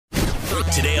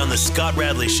Today on The Scott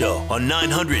Radley Show on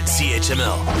 900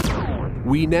 CHML.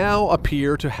 We now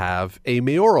appear to have a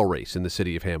mayoral race in the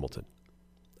city of Hamilton.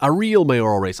 A real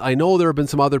mayoral race. I know there have been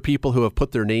some other people who have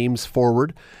put their names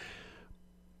forward,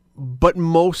 but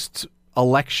most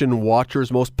election watchers,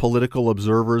 most political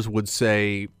observers would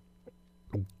say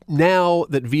now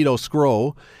that Vito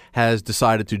Sgro has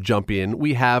decided to jump in,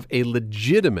 we have a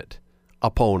legitimate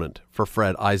opponent for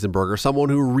Fred Eisenberger, someone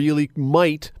who really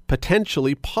might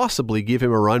potentially, possibly give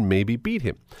him a run, maybe beat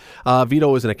him.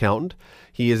 Vito is an accountant.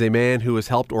 He is a man who has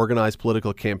helped organize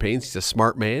political campaigns. He's a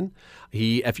smart man.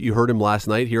 If you heard him last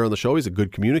night here on the show, he's a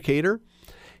good communicator.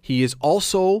 He is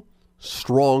also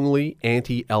strongly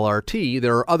anti-LRT.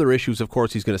 There are other issues, of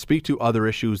course, he's going to speak to, other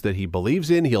issues that he believes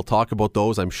in. He'll talk about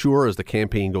those, I'm sure, as the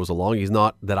campaign goes along. He's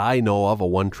not, that I know of, a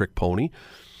one-trick pony.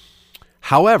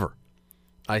 However,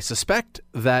 I suspect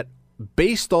that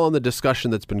based on the discussion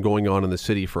that's been going on in the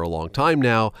city for a long time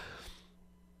now,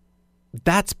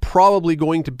 that's probably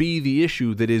going to be the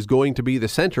issue that is going to be the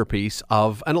centerpiece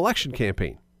of an election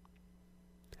campaign.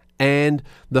 And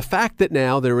the fact that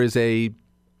now there is a,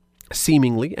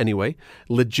 seemingly anyway,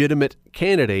 legitimate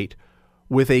candidate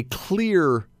with a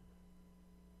clear,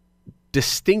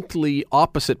 distinctly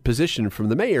opposite position from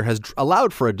the mayor has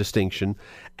allowed for a distinction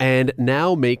and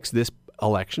now makes this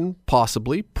election,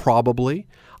 possibly, probably,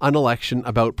 an election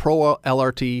about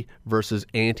pro-LRT versus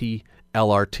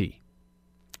anti-LRT.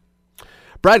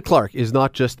 Brad Clark is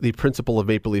not just the principal of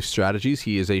Maple Leaf Strategies.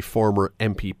 He is a former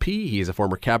MPP. He is a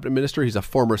former cabinet minister. He's a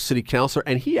former city councillor,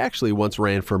 and he actually once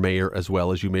ran for mayor as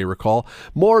well, as you may recall.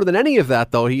 More than any of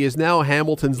that, though, he is now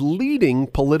Hamilton's leading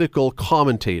political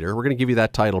commentator. We're going to give you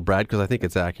that title, Brad, because I think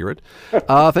it's accurate.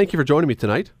 Thank you for joining me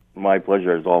tonight. My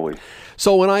pleasure, as always.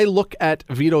 So when I look at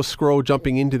Vito Sgro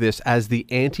jumping into this as the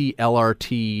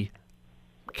anti-LRT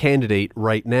candidate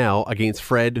right now against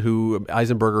Fred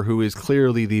Eisenberger, who is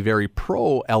clearly the very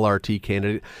pro-LRT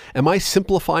candidate, am I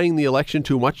simplifying the election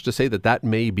too much to say that that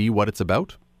may be what it's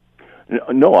about?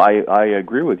 No, I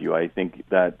agree with you. I think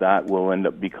that will end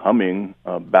up becoming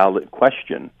a ballot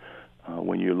question.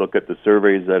 When you look at the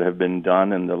surveys that have been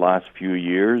done in the last few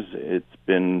years, it's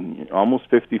been almost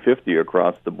 50-50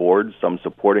 across the board, some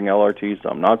supporting LRT,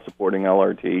 some not supporting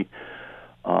LRT.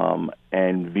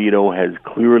 And Vito has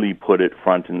clearly put it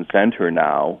front and center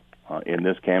now in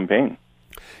this campaign.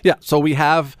 Yeah, so we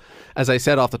have, as I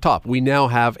said off the top, we now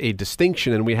have a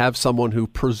distinction, and we have someone who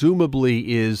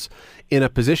presumably is in a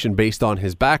position based on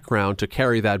his background to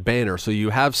carry that banner. So you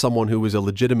have someone who is a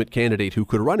legitimate candidate who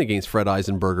could run against Fred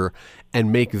Eisenberger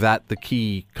and make that the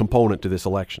key component to this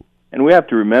election. And we have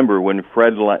to remember when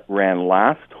Fred ran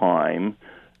last time,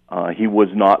 he was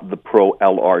not the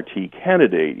pro-LRT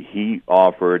candidate. He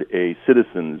offered a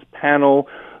citizens panel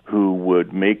who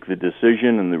would make the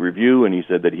decision and the review, and he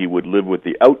said that he would live with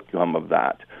the outcome of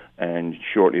that. And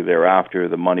shortly thereafter,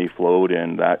 the money flowed,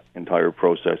 and that entire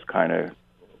process kind of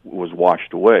was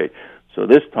washed away. So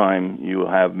this time, you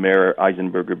have Mayor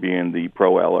Eisenberger being the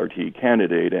pro-LRT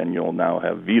candidate, and you'll now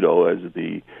have Vito as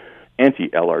the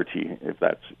anti-LRT, if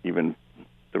that's even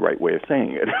the right way of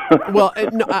saying it. Well,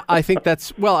 no, I think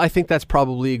that's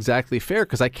probably exactly fair,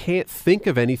 because I can't think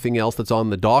of anything else that's on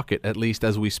the docket, at least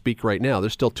as we speak right now.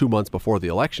 There's still 2 months before the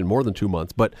election, more than 2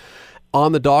 months, but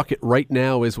on the docket right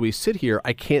now as we sit here,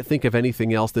 I can't think of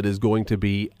anything else that is going to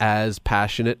be as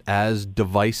passionate, as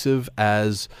divisive,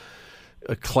 as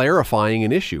clarifying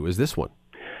an issue as this one.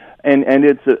 And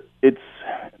it's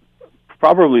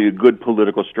probably a good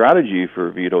political strategy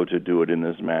for Vito to do it in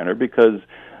this manner, because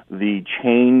the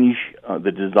change,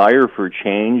 the desire for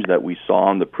change that we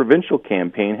saw in the provincial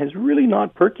campaign has really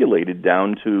not percolated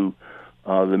down to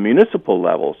the municipal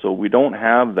level. So we don't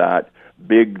have that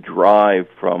big drive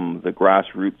from the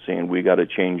grassroots saying we got to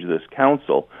change this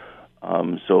council.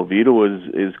 So Vito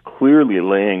is clearly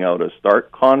laying out a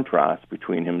stark contrast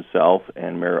between himself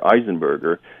and Mayor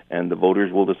Eisenberger, and the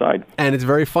voters will decide. And it's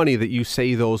very funny that you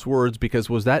say those words, because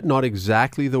was that not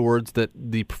exactly the words that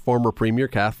the former Premier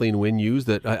Kathleen Wynne used?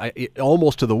 That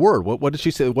almost to the word. What did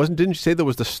she say? Didn't she say there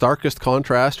was the starkest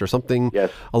contrast or something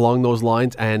along those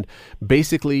lines? And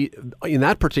basically, in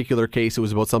that particular case, it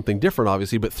was about something different,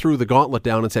 obviously, but threw the gauntlet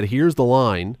down and said, "Here's the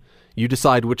line. You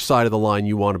decide which side of the line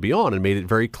you want to be on," and made it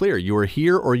very clear. You were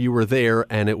here or you were there,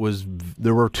 and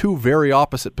there were two very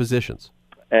opposite positions.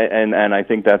 And I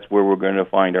think that's where we're going to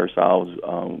find ourselves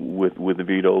with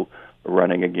Vito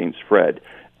running against Fred.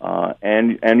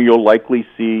 And you'll likely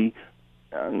see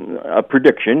a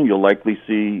prediction. You'll likely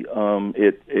see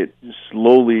it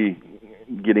slowly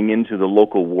getting into the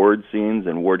local ward scenes,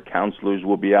 and ward councillors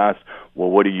will be asked, well,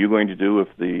 what are you going to do if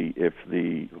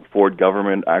the Ford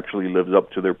government actually lives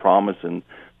up to their promise and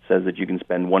says that you can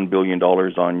spend $1 billion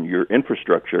on your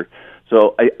infrastructure.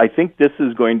 So I think this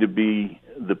is going to be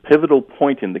the pivotal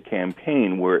point in the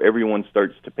campaign where everyone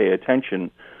starts to pay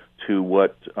attention to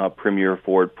what Premier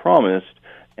Ford promised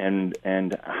and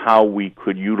how we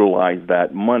could utilize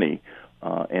that money.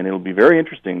 And it'll be very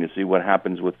interesting to see what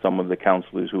happens with some of the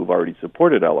councillors who have already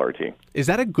supported LRT. Is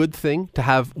that a good thing to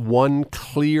have one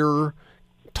clear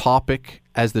topic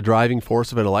as the driving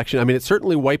force of an election? I mean, it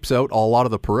certainly wipes out a lot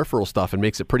of the peripheral stuff and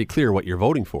makes it pretty clear what you're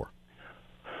voting for.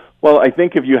 Well, I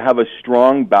think if you have a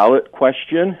strong ballot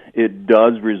question, it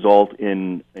does result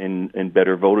in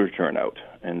better voter turnout.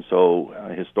 And so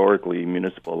historically,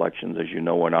 municipal elections, as you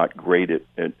know, are not great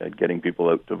at getting people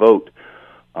out to vote.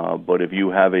 But if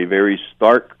you have a very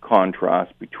stark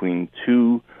contrast between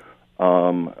two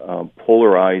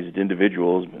polarized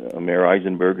individuals, Mayor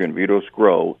Eisenberger and Vito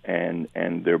Sgro,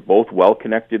 and they're both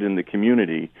well-connected in the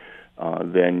community,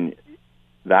 then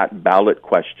that ballot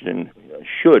question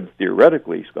should,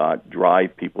 theoretically, Scott,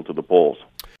 drive people to the polls.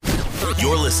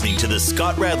 You're listening to the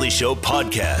Scott Radley Show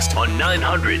podcast on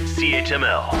 900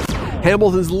 CHML.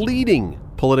 Hamilton's leading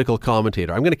political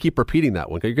commentator. I'm going to keep repeating that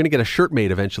one. You're going to get a shirt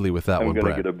made eventually with that one, Brad.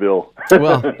 I'm going to get a bill.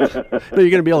 Well, no,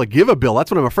 you're going to be able to give a bill.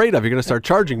 That's what I'm afraid of. You're going to start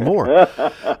charging more.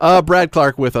 Brad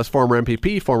Clark with us, former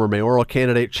MPP, former mayoral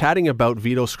candidate, chatting about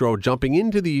Vito Sgro jumping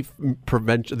into the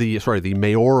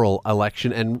mayoral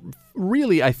election. And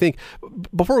really, I think,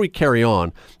 before we carry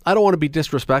on, I don't want to be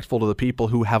disrespectful to the people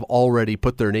who have already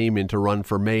put their name in to run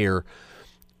for mayor.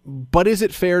 But is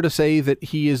it fair to say that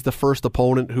he is the first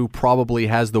opponent who probably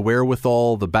has the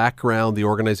wherewithal, the background, the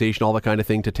organization, all that kind of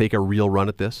thing to take a real run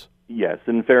at this? Yes,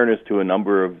 in fairness to a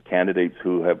number of candidates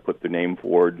who have put their name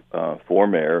forward for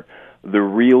mayor, the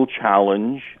real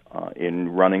challenge in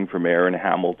running for mayor in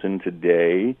Hamilton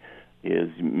today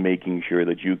is making sure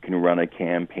that you can run a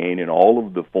campaign in all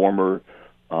of the former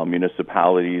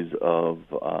municipalities of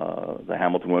the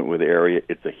Hamilton-Wentworth area.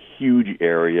 It's a huge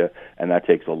area, and that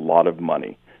takes a lot of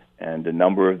money. And a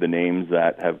number of the names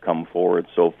that have come forward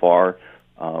so far,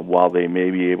 while they may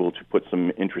be able to put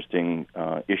some interesting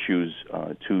issues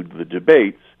to the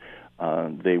debates,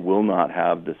 they will not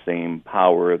have the same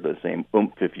power, the same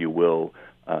oomph, if you will,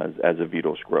 as a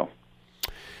Vito Sgro.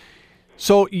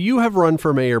 So you have run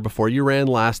for mayor before. You ran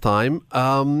last time.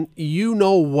 You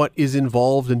know what is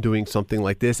involved in doing something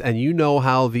like this, and you know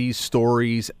how these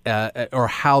stories or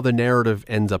how the narrative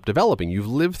ends up developing. You've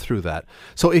lived through that.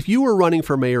 So if you were running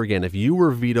for mayor again, if you were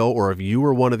Vito or if you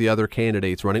were one of the other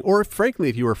candidates running, or frankly,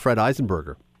 if you were Fred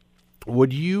Eisenberger,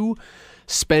 would you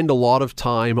spend a lot of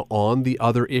time on the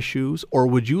other issues, or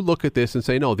would you look at this and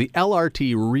say, no, the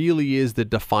LRT really is the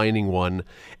defining one,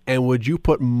 and would you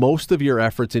put most of your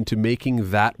efforts into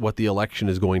making that what the election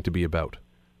is going to be about?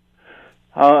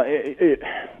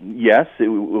 Yes, it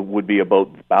would be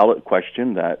about the ballot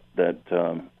question that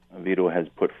Vito has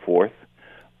put forth,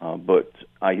 but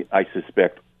I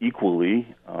suspect equally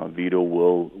Vito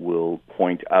will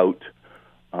point out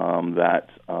that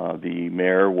the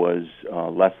mayor was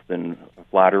less than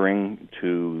flattering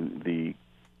to the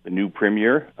new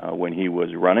premier when he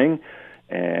was running,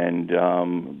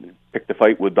 and picked a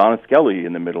fight with Donna Skelly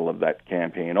in the middle of that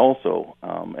campaign also.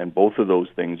 And both of those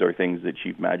things are things that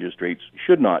chief magistrates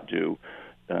should not do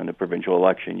in a provincial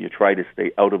election. You try to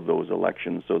stay out of those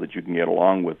elections so that you can get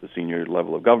along with the senior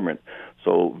level of government.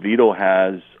 So Vito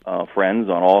has friends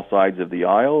on all sides of the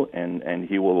aisle, and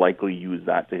he will likely use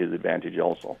that to his advantage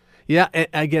also. Yeah, and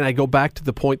again, I go back to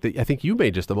the point that I think you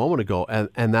made just a moment ago,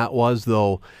 and that was,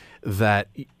 though, that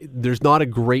there's not a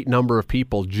great number of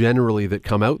people generally that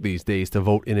come out these days to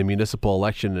vote in a municipal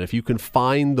election. And if you can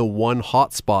find the one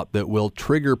hotspot that will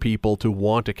trigger people to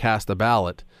want to cast a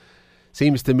ballot,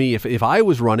 seems to me, if I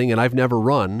was running, and I've never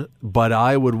run, but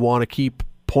I would want to keep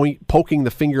poking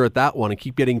the finger at that one and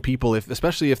keep getting people,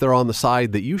 especially if they're on the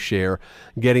side that you share,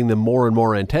 getting them more and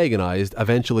more antagonized,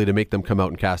 eventually to make them come out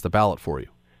and cast a ballot for you.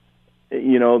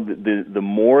 You know, the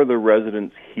more the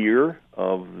residents hear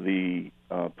of the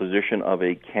position of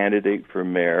a candidate for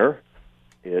mayor,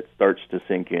 it starts to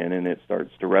sink in and it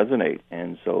starts to resonate.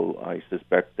 And so I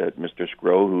suspect that Mr.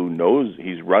 Sgro, who knows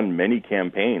he's run many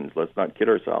campaigns, let's not kid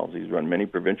ourselves, he's run many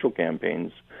provincial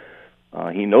campaigns,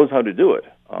 he knows how to do it.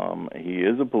 He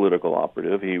is a political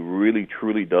operative. He really,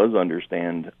 truly does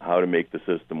understand how to make the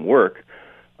system work.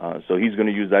 So he's going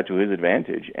to use that to his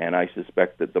advantage. And I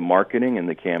suspect that the marketing and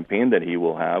the campaign that he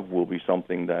will have will be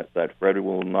something that Fred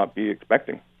will not be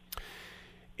expecting.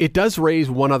 It does raise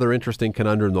one other interesting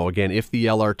conundrum, though. Again, if the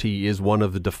LRT is one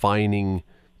of the defining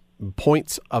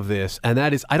points of this, and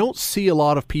that is I don't see a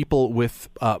lot of people with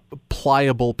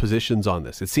pliable positions on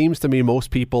this. It seems to me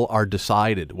most people are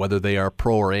decided whether they are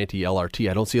pro or anti-LRT.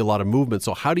 I don't see a lot of movement.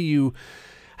 So how do you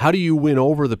win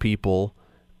over the people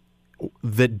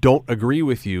that don't agree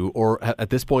with you? Or at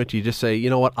this point, do you just say, you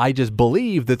know what, I just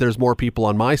believe that there's more people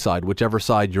on my side, whichever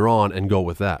side you're on, and go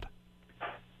with that?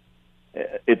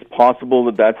 It's possible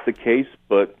that that's the case,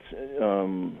 but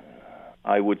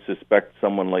I would suspect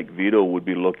someone like Vito would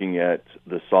be looking at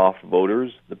the soft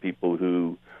voters, the people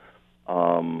who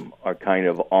are kind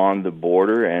of on the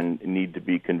border and need to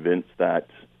be convinced that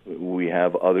we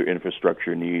have other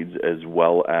infrastructure needs as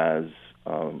well as,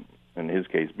 in his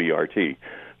case, BRT.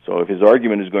 So if his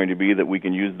argument is going to be that we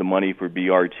can use the money for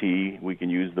BRT, we can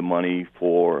use the money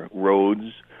for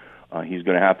roads, he's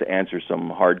going to have to answer some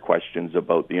hard questions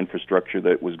about the infrastructure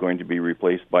that was going to be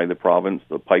replaced by the province,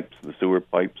 the pipes, the sewer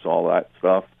pipes, all that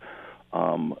stuff.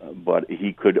 But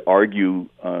he could argue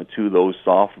to those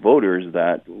soft voters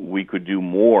that we could do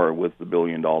more with the $1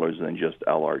 billion than just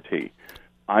LRT.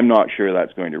 I'm not sure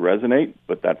that's going to resonate,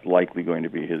 but that's likely going to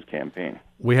be his campaign.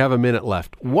 We have a minute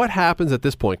left. What happens at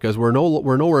this point? Because we're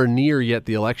nowhere near yet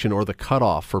the election or the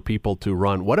cutoff for people to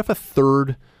run. What if a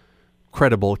third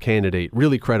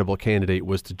really credible candidate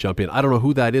was to jump in? I don't know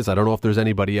who that is. I don't know if there's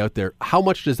anybody out there. How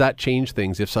much does that change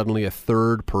things if suddenly a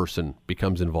third person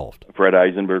becomes involved? Fred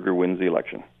Eisenberger wins the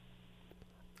election.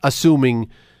 Assuming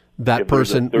that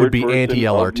person would be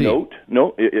anti-LRT.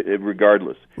 No,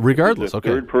 regardless. Regardless, okay.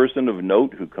 Third person of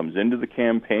note who comes into the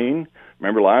campaign.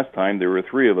 Remember last time there were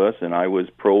three of us, and I was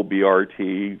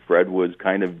pro-BRT, Fred was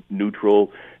kind of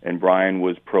neutral, and Brian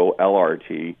was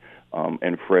pro-LRT,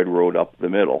 and Fred rode up the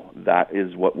middle. That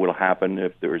is what will happen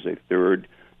if there's a third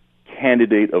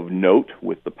candidate of note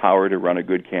with the power to run a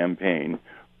good campaign.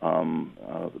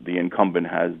 The incumbent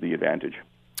has the advantage.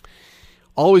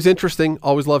 Always interesting.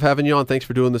 Always love having you on. Thanks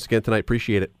for doing this again tonight.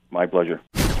 Appreciate it. My pleasure.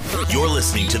 You're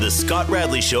listening to the Scott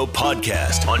Radley Show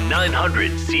podcast on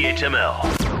 900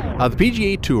 CHML. The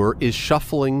PGA Tour is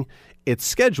shuffling its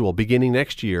schedule beginning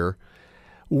next year,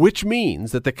 which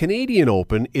means that the Canadian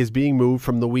Open is being moved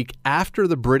from the week after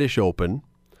the British Open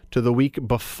to the week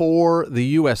before the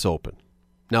U.S. Open.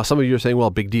 Now, some of you are saying,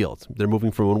 well, big deal. They're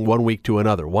moving from one week to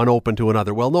another, one Open to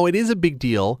another. Well, no, it is a big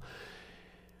deal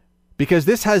because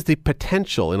this has the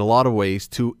potential in a lot of ways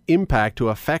to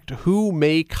affect who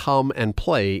may come and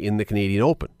play in the Canadian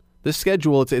Open. This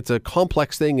schedule, it's a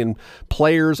complex thing, and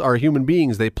players are human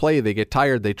beings. They play, they get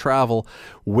tired, they travel.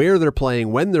 Where they're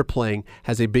playing, when they're playing,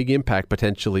 has a big impact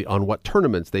potentially on what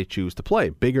tournaments they choose to play.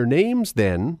 Bigger names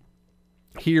then,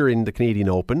 here in the Canadian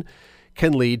Open,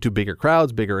 can lead to bigger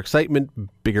crowds, bigger excitement,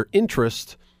 bigger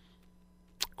interest.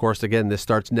 Of course, again, this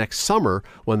starts next summer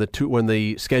when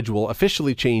the schedule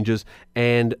officially changes,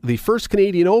 and the first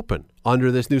Canadian Open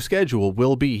under this new schedule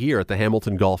will be here at the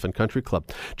Hamilton Golf and Country Club.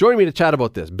 Joining me to chat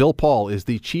about this, Bill Paul is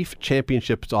the Chief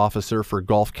Championships Officer for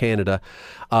Golf Canada.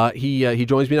 He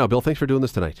joins me now. Bill, thanks for doing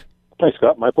this tonight. Thanks,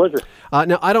 Scott. My pleasure.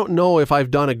 Now, I don't know if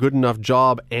I've done a good enough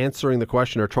job answering the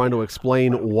question or trying to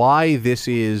explain why this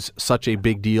is such a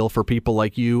big deal for people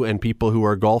like you and people who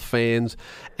are golf fans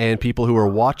and people who are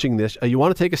watching this. You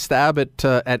want to take a stab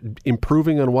at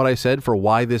improving on what I said for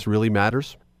why this really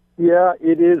matters? Yeah,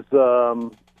 it is.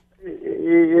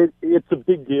 It's a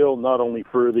big deal not only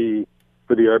for the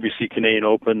RBC Canadian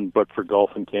Open but for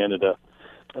golf in Canada.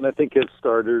 And I think as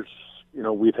starters, you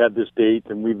know, we've had this date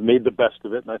and we've made the best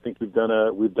of it, and I think we've done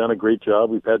a great job.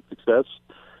 We've had success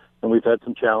and we've had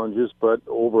some challenges, but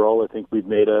overall, I think we've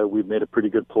made a pretty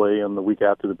good play on the week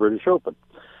after the British Open.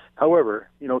 However,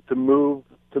 you know, to move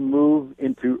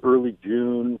into early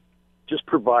June just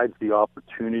provides the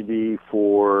opportunity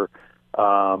for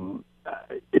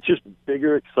it's just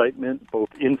bigger excitement both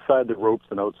inside the ropes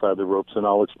and outside the ropes, and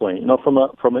I'll explain. You know,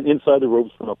 from an inside the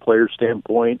ropes, from a player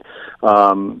standpoint, you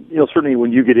know, certainly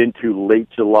when you get into late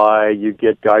July, you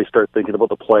get guys start thinking about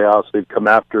the playoffs. They've come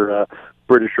after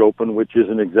British Open, which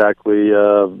isn't exactly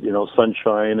you know,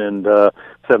 sunshine and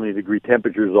 70-degree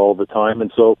temperatures all the time,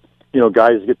 and so, you know,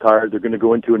 guys get tired. They're going to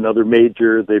go into another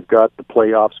major. They've got the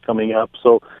playoffs coming up.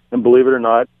 So, and believe it or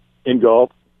not, in golf,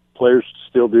 players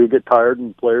still do get tired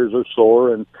and players are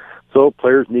sore, and so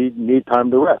players need time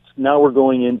to rest. Now we're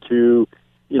going into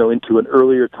an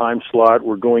earlier time slot.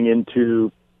 We're going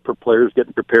into, for players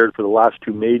getting prepared for the last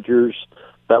two majors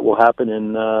that will happen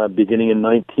in beginning in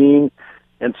 19.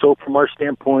 And so from our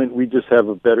standpoint, we just have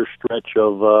a better stretch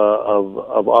of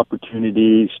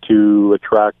opportunities to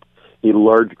attract a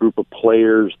large group of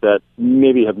players that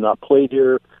maybe have not played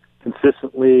here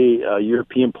consistently,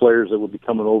 European players that will be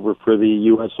coming over for the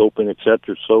U.S. Open,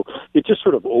 etc. So it just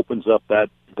sort of opens up that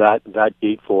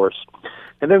gate for us.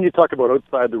 And then you talk about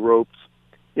outside the ropes,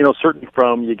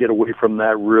 certainly you get away from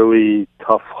that really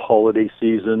tough holiday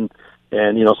season,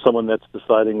 and, someone that's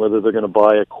deciding whether they're going to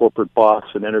buy a corporate box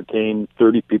and entertain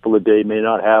 30 people a day may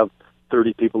not have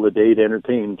 30 people a day to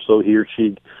entertain, so he or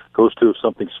she goes to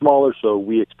something smaller. So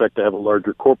we expect to have a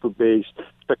larger corporate base,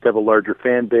 expect to have a larger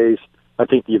fan base. I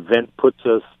think the event puts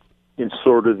us in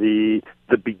sort of the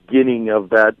beginning of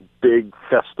that big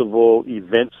festival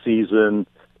event season,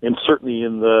 and certainly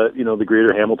in the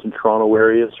greater Hamilton, Toronto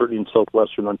area, certainly in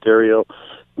southwestern Ontario,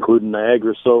 including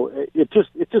Niagara. So it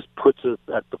just puts us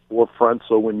at the forefront.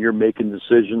 So when you're making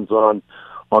decisions on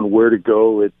where to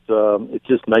go, it's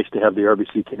just nice to have the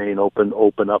RBC Canadian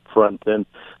Open up front. And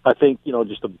I think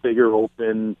just a bigger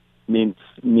Open means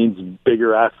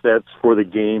bigger assets for the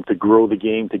game, to grow the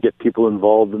game, to get people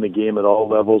involved in the game at all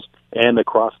levels and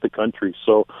across the country.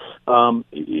 So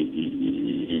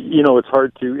it's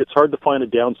hard to find a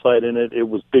downside in it. It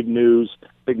was big news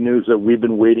that we've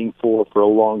been waiting for a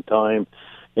long time.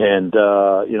 And,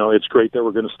 it's great that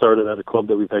we're going to start it at a club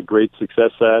that we've had great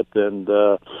success at. And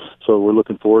so we're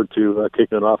looking forward to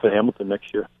kicking it off at Hamilton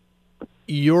next year.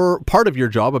 A big part of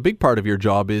your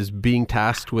job is being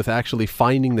tasked with actually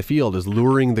finding the field, is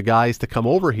luring the guys to come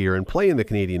over here and play in the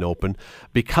Canadian Open.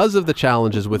 Because of the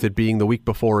challenges with it being the week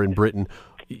before in Britain,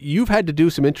 you've had to do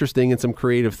some interesting and some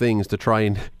creative things to try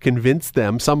and convince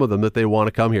them, some of them, that they want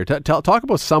to come here. Talk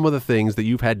about some of the things that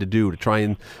you've had to do to try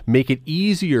and make it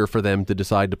easier for them to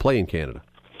decide to play in Canada.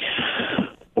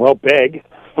 Well, beg.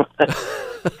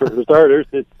 For starters,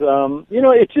 it's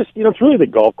it's really the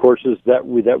golf courses that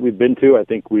we've been to. I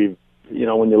think we've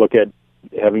when you look at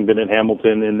having been in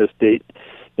Hamilton in this date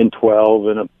in 12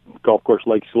 and a golf course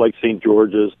like St.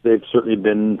 George's, they've certainly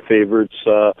been favorites.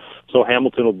 So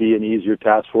Hamilton will be an easier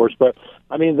task for us. But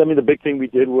I mean, the big thing we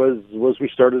did was we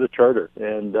started a charter,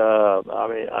 and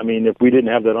I mean, if we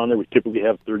didn't have that on there, we typically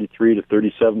have 33 to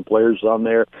 37 players on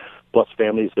there, plus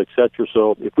families, etc.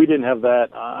 So if we didn't have that,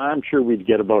 I'm sure we'd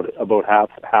get about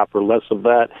half or less of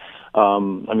that. I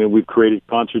mean, we've created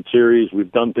concert series,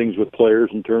 we've done things with players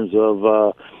in terms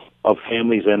of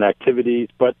families and activities,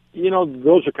 but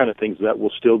those are kind of things that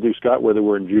we'll still do, Scott, whether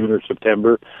we're in June or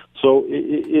September. So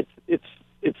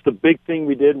it's the big thing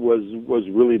we did was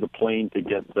really the plane to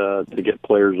get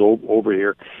players over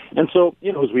here. And so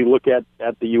as we look at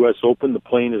the U.S. Open, the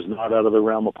plane is not out of the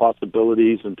realm of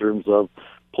possibilities in terms of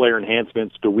player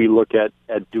enhancements. Do we look at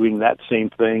doing that same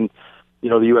thing? The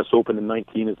U.S. Open in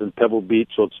 19 is in Pebble Beach,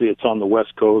 so it's on the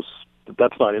West Coast. But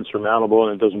that's not insurmountable,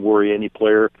 and it doesn't worry any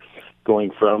player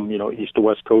going from east to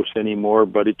west coast anymore.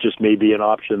 But it just may be an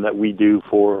option that we do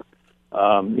for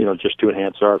just to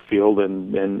enhance our field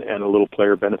and a little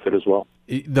player benefit as well.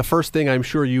 The first thing I'm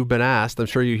sure you've been asked, I'm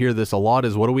sure you hear this a lot,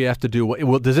 is what do we have to do?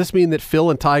 Well, does this mean that Phil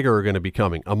and Tiger are going to be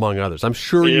coming, among others? I'm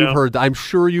sure you've heard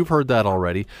that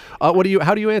already. How do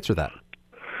you answer that?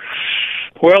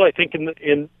 Well, I think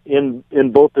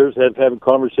in both there's having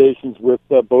conversations with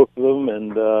both of them,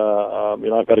 and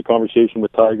I've had a conversation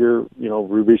with Tiger,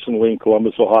 recently in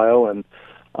Columbus, Ohio, and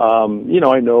I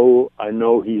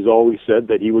know he's always said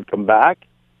that he would come back.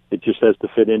 It just has to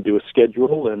fit into a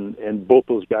schedule, and both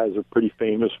those guys are pretty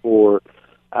famous for,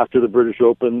 after the British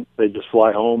Open, they just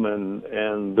fly home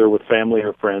and they're with family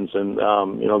or friends, and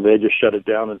they just shut it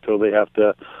down until they have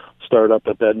to start up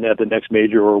at the next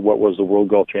major, or what was the World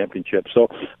Golf Championship. So,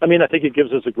 I mean, I think it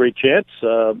gives us a great chance.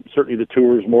 Certainly the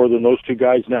tour is more than those two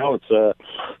guys now.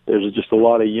 There's just a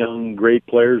lot of young, great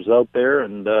players out there,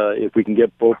 and if we can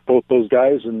get both those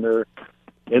guys in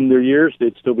their years,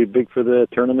 they'd still be big for the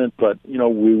tournament. But,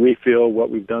 we feel what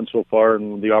we've done so far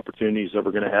and the opportunities that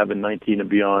we're going to have in 19 and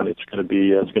beyond, it's going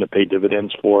to pay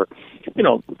dividends for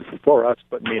us,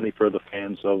 but mainly for the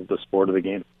fans of the sport of the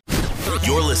game.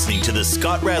 You're listening to the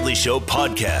Scott Radley Show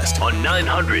podcast on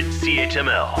 900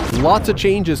 CHML. Lots of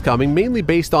changes coming, mainly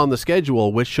based on the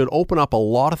schedule, which should open up a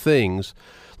lot of things,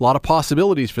 a lot of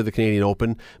possibilities for the Canadian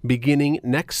Open beginning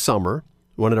next summer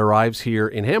when it arrives here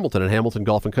in Hamilton, at Hamilton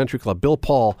Golf and Country Club. Bill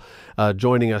Paul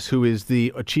joining us, who is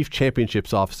the Chief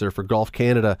Championships Officer for Golf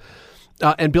Canada.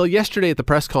 And Bill, yesterday at the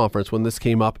press conference when this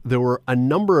came up, there were a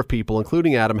number of people,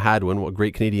 including Adam Hadwin, a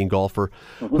great Canadian golfer,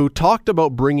 who talked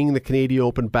about bringing the Canadian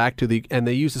Open back to and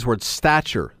they used this word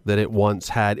stature that it once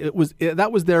had.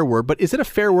 That was their word, but is it a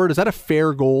fair word? Is that a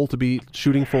fair goal to be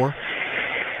shooting for?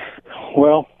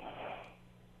 Well,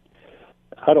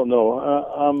 I don't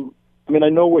know. I mean, I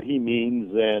know what he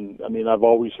means, and I mean, I've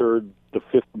always heard the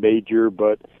fifth major,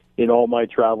 but in all my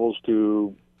travels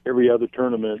to every other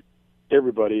tournament,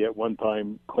 everybody at one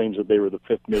time claims that they were the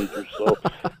fifth major. So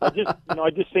I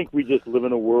just think we just live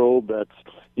in a world that's,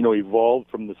 evolved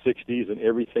from the 60s and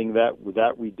everything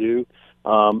that we do.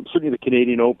 Certainly the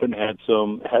Canadian Open had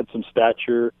some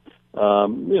stature,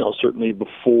 certainly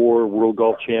before World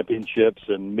Golf Championships,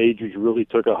 and majors really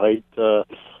took a height,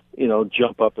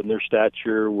 jump up in their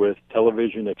stature with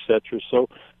television, etc. So,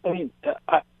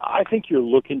 I think you're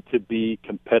looking to be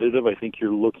competitive. I think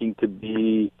you're looking to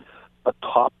be a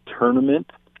top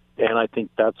tournament, and I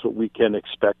think that's what we can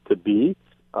expect to be.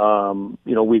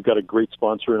 We've got a great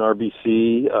sponsor in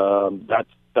RBC.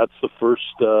 That's the first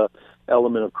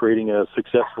element of creating a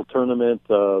successful tournament.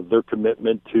 Their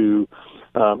commitment to,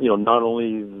 not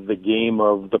only the game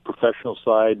of the professional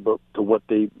side, but to what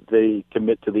they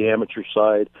commit to the amateur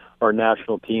side, our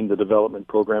national team, the development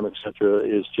program, etc.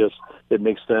 is just, it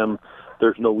makes them,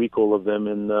 there's no equal of them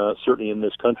certainly in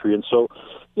this country. And so,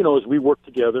 as we work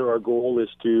together, our goal is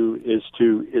to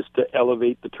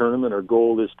elevate the tournament. Our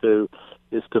goal is to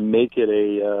make it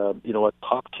a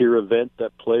top tier event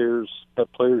that players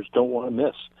don't want to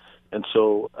miss. And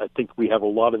so I think we have a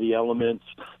lot of the elements.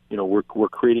 We're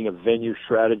creating a venue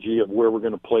strategy of where we're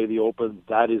going to play the Open.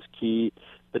 That is key.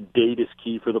 The date is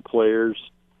key for the players.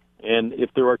 And if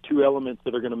there are two elements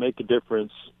that are going to make a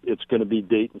difference, it's going to be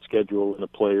date and schedule, and the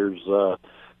players,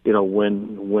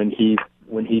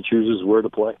 when he chooses where to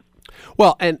play.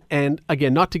 Well, and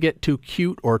again, not to get too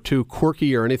cute or too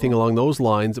quirky or anything along those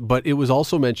lines, but it was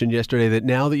also mentioned yesterday that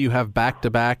now that you have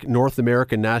back-to-back North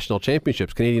American National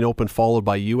Championships, Canadian Open followed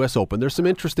by U.S. Open, there's some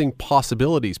interesting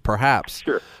possibilities, perhaps,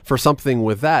 for something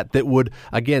with that would,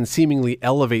 again, seemingly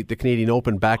elevate the Canadian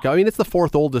Open back. I mean, it's the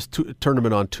fourth oldest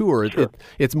tournament on tour. Sure.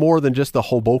 It's more than just the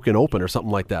Hoboken Open or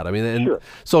something like that. I mean,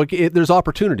 so there's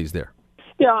opportunities there.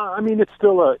 Yeah, I mean, it's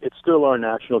still our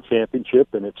national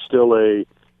championship, and it's still a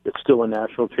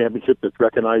national championship that's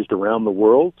recognized around the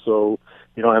world. So,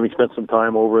 having spent some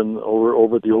time over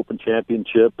the Open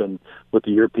Championship and with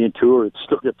the European Tour, it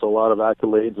still gets a lot of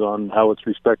accolades on how it's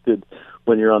respected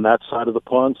when you're on that side of the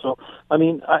pond. So, I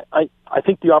mean, I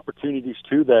think the opportunities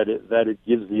too that it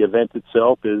gives the event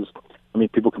itself is,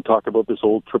 people can talk about this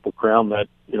old Triple Crown that,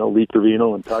 Lee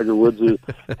Trevino and Tiger Woods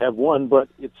have won, but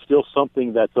it's still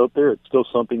something that's out there. It's still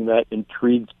something that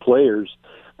intrigues players.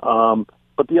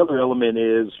 But the other element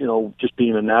is, just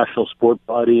being a national sport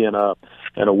body and a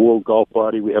world golf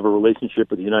body. We have a relationship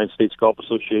with the United States Golf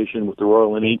Association, with the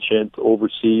Royal and Ancient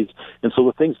overseas. And so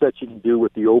the things that you can do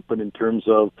with the Open in terms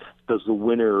of, does the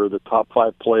winner or the top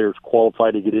 5 players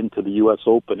qualify to get into the U.S.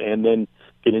 Open and then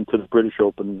get into the British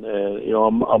Open,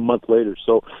 a month later.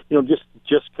 So,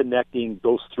 just connecting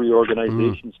those three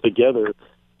organizations together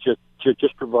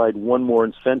just provide one more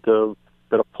incentive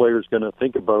that a player's going to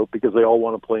think about, because they all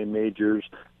want to play majors.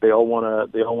 They all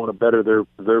want to better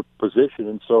their position.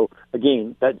 And so,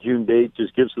 again, that June date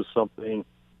just gives us something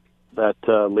that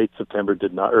late September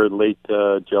did not, or late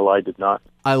July did not.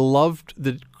 I loved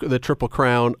the Triple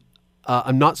Crown.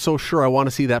 I'm not so sure I want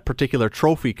to see that particular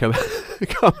trophy come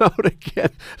out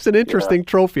again. It's an interesting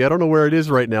trophy. I don't know where it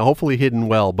is right now. Hopefully hidden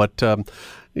well, but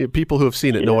people who have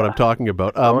seen it know what I'm talking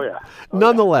about.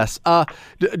 Nonetheless,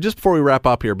 just before we wrap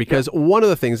up here, because one of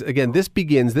the things, again,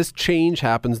 this change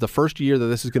happens, the first year that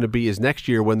this is going to be is next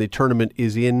year when the tournament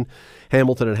is in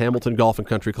Hamilton and Hamilton Golf and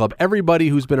Country Club. Everybody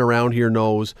who's been around here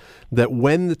knows that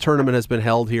when the tournament has been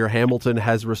held here, Hamilton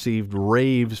has received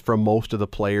raves from most of the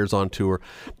players on tour.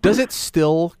 Does it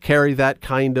still carry that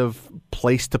kind of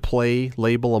place-to-play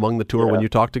label among the tour when you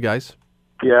talk to guys?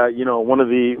 Yeah, one of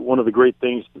the great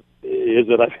things is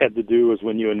that I've had to do is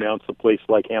when you announce a place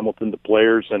like Hamilton to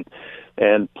players,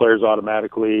 and players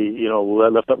automatically,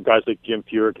 left up guys like Jim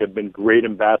Furyk have been great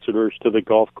ambassadors to the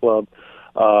golf club.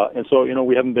 And so,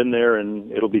 we haven't been there,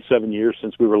 and it'll be 7 years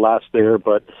since we were last there,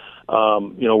 but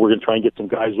we're going to try and get some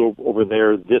guys over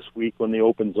there this week when the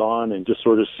Open's on, and just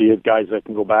sort of see it, guys that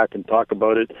can go back and talk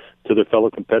about it to their fellow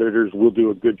competitors. We'll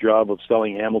do a good job of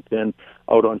selling Hamilton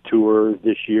out on tour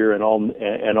this year and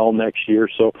all next year.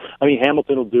 So,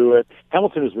 Hamilton will do it.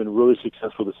 Hamilton has been really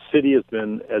successful. The city has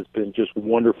been just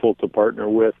wonderful to partner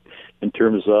with in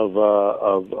terms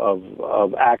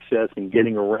of access and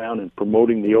getting around and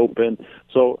promoting the Open.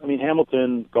 So,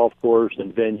 Hamilton golf course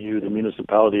and venue, the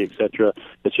municipality, etc.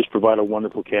 It's just provide a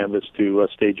wonderful canvas to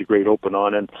stage a great Open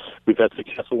on. And we've had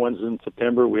successful ones in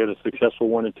September. We had a successful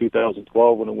one in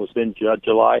 2012 when it was in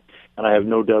July, and I have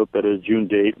no doubt that a June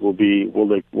date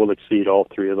will exceed all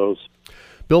three of those.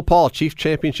 Bill Paul, Chief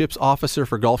Championships Officer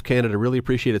for Golf Canada. Really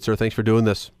appreciate it, sir. Thanks for doing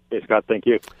this. Hey, Scott. Thank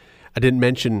you. I didn't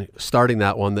mention starting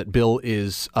that one that Bill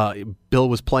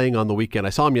was playing on the weekend. I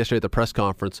saw him yesterday at the press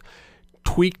conference.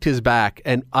 tweaked his back,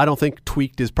 and I don't think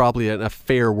tweaked is probably a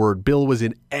fair word. Bill was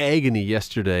in agony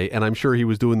yesterday, and I'm sure he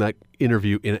was doing that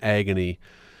interview in agony.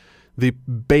 The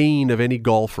bane of any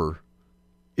golfer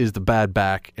is the bad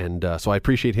back, and so I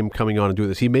appreciate him coming on and doing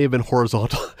this. He may have been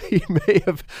horizontal. He may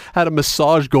have had a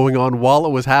massage going on while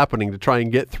it was happening to try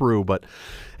and get through, but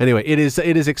anyway, it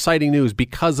is exciting news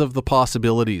because of the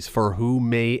possibilities for who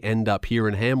may end up here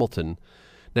in Hamilton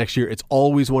next year. It's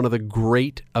always one of the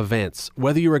great events.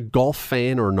 Whether you're a golf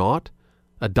fan or not,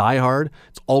 a diehard,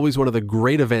 it's always one of the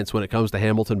great events when it comes to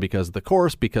Hamilton because of the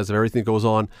course, because of everything that goes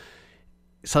on.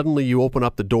 Suddenly you open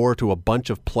up the door to a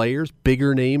bunch of players,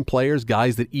 bigger name players,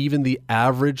 guys that even the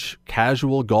average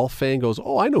casual golf fan goes,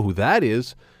 oh, I know who that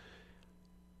is.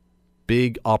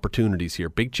 Big opportunities here.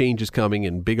 Big changes coming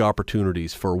and big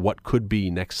opportunities for what could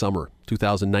be next summer,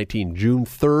 2019, June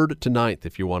 3rd to 9th,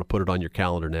 if you want to put it on your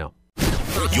calendar now.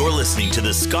 You're listening to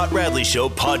the Scott Radley Show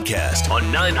podcast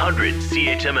on 900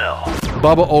 CHML.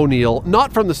 Bubba O'Neil,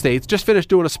 not from the States, just finished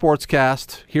doing a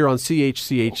sportscast here on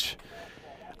CHCH.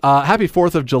 Happy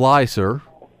 4th of July, sir.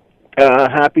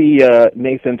 Happy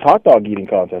Nathan's hot dog eating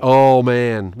contest. Oh,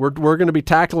 man. We're going to be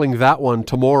tackling that one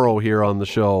tomorrow here on the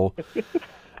show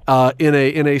in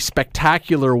a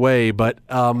spectacular way. But,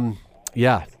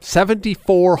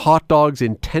 74 hot dogs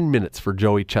in 10 minutes for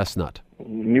Joey Chestnut.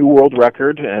 New world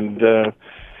record, and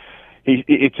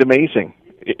it's amazing.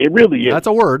 It really is. That's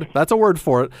a word. That's a word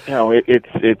for it. You know, it's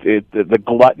the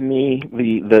gluttony,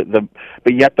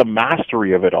 but yet the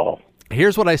mastery of it all.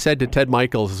 Here's what I said to Ted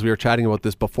Michaels as we were chatting about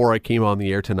this before I came on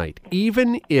the air tonight.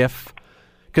 Even if,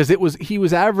 because he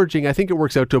was averaging, I think it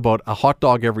works out to about a hot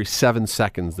dog every 7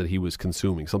 seconds that he was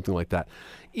consuming, something like that.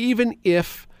 Even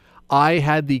if I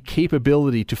had the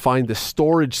capability to find the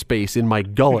storage space in my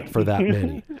gullet for that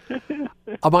many,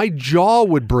 my jaw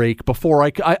would break before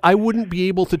I wouldn't be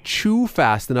able to chew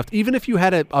fast enough. Even if you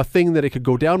had a thing that it could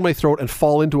go down my throat and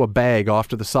fall into a bag off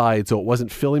to the side so it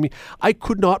wasn't filling me, I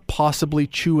could not possibly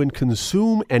chew and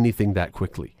consume anything that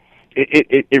quickly.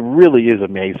 It really is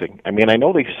amazing. I mean, I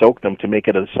know they soak them to make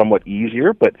it somewhat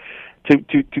easier, but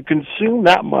to consume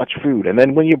that much food, and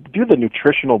then when you do the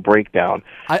nutritional breakdown,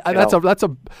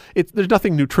 there's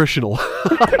nothing nutritional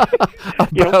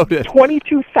about it.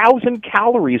 22,000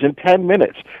 calories in 10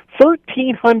 minutes,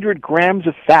 1,300 grams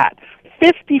of fat,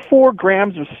 54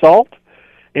 grams of salt,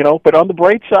 but on the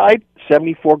bright side,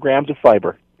 74 grams of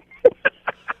fiber.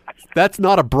 That's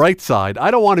not a bright side.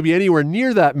 I don't want to be anywhere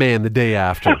near that man the day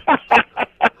after.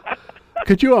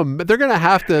 Could you? They'll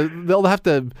have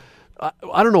to.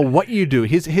 I don't know what you do.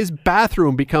 His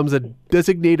bathroom becomes a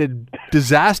designated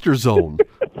disaster zone.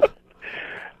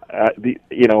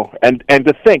 And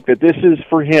to think that this is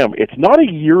for him, it's not a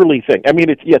yearly thing. I mean,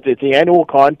 it's the annual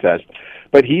contest,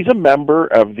 but he's a member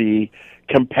of the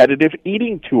competitive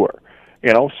eating tour.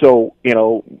 So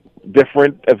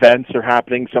different events are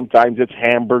happening. Sometimes it's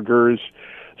hamburgers,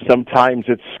 sometimes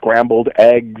it's scrambled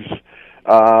eggs.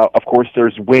 Of course,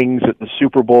 there's wings at the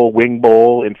Super Bowl Wing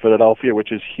Bowl in Philadelphia,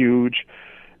 which is huge.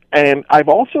 And I've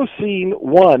also seen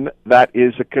one that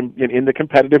is in the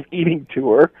competitive eating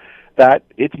tour that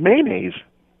it's mayonnaise.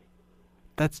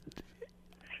 That's.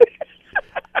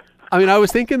 I mean, I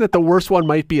was thinking that the worst one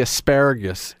might be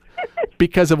asparagus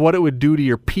because of what it would do to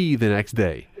your pee the next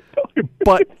day.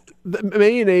 But the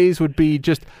mayonnaise would be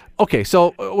just okay.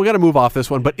 So we got to move off this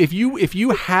one. But if you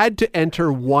had to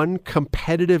enter one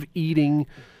competitive eating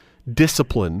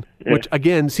discipline, which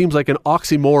again seems like an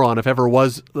oxymoron if ever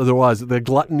there was, the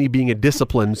gluttony being a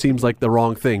discipline seems like the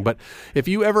wrong thing. But if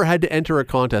you ever had to enter a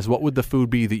contest, what would the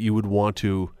food be that you would want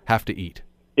to have to eat?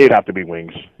 It'd have to be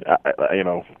wings.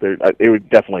 It would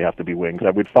definitely have to be wings.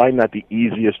 I would find that the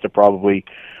easiest to probably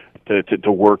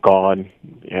to work on.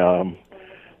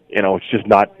 It's just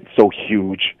not so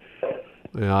huge.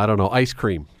 Yeah, I don't know. Ice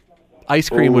cream. Ice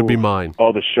cream would be mine.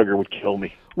 Oh, the sugar would kill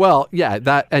me. Well, yeah,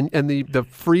 that and the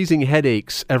freezing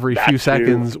headaches every few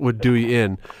seconds would do you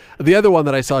in. The other one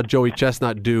that I saw Joey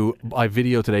Chestnut do by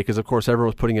video today, because of course everyone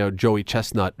was putting out Joey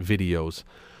Chestnut videos,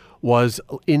 was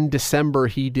in December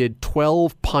he did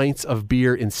 12 pints of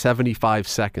beer in 75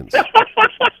 seconds. Is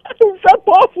that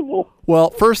possible?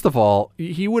 Well, first of all,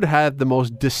 he would have had the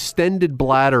most distended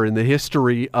bladder in the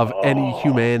history of any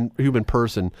human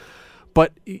person.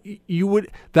 But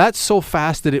that's so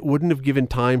fast that it wouldn't have given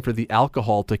time for the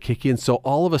alcohol to kick in. So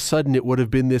all of a sudden it would have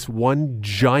been this one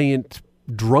giant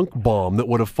drunk bomb that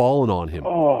would have fallen on him.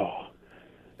 Oh.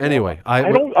 Anyway, I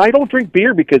don't drink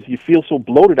beer because you feel so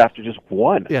bloated after just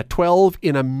one. Yeah, 12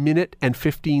 in a minute and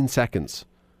 15 seconds.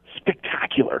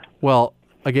 Spectacular. Well,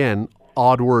 again,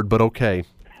 odd word, but okay.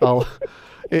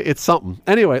 It's something.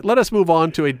 Anyway, let us move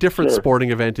on to a different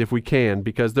sporting event if we can,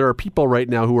 because there are people right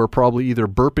now who are probably either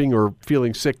burping or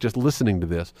feeling sick just listening to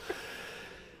this.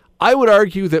 I would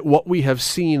argue that what we have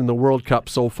seen in the World Cup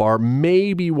so far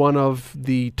may be one of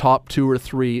the top 2 or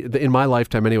 3, in my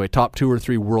lifetime anyway, top 2 or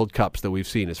 3 World Cups that we've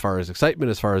seen as far as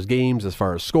excitement, as far as games, as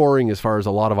far as scoring, as far as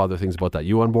a lot of other things about that.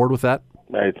 You on board with that?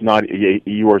 It's not.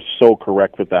 You are so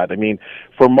correct with that. I mean,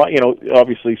 for my,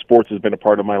 obviously sports has been a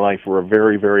part of my life for a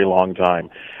very, very long time.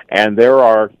 And there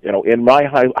are, in my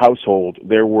household,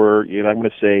 there were, I'm going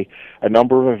to say a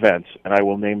number of events, and I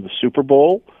will name the Super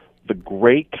Bowl, the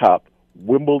Grey Cup,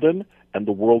 Wimbledon, and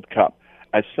the World Cup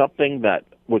as something that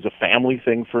was a family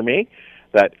thing for me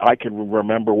that I can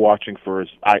remember watching for as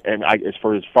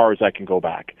far as I can go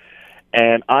back.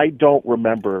 And I don't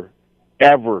remember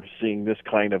ever seeing this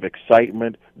kind of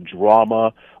excitement,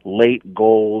 drama, late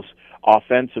goals,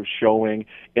 offensive showing.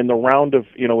 In the round of,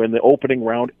 in the opening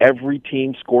round, every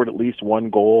team scored at least one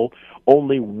goal.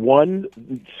 Only one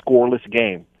scoreless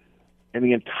game in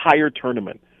the entire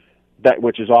tournament,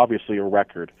 which is obviously a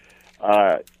record.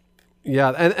 That's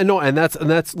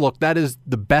look, that is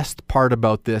the best part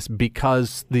about this,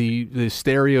 because the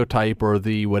stereotype or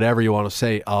the whatever you want to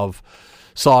say of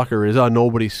soccer is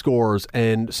nobody scores,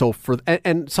 and so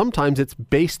and sometimes it's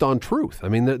based on truth. I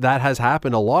mean, that has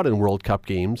happened a lot in World Cup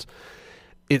games.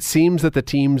 It seems that the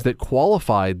teams that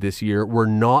qualified this year were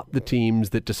not the teams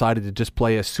that decided to just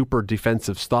play a super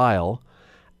defensive style,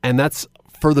 and that's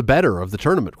for the better of the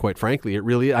tournament, quite frankly. It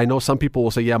really, I know some people will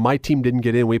say, yeah, my team didn't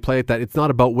get in, we play it that. It's not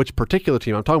about which particular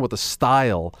team. I'm talking about the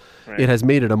style. Right. It has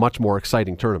made it a much more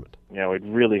exciting tournament. It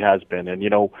really has been. And,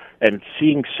 and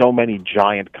seeing so many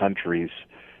giant countries,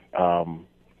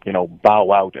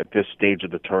 bow out at this stage of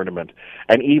the tournament,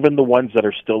 and even the ones that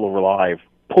are still alive,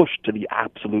 pushed to the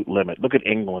absolute limit. Look at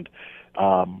England.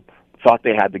 Thought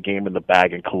they had the game in the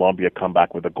bag, and Colombia come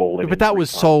back with a goal. But that was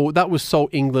so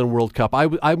England World Cup.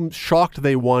 I'm shocked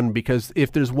they won, because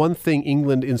if there's one thing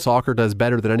England in soccer does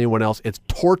better than anyone else, it's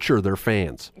torture their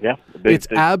fans. Yeah, it's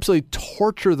absolutely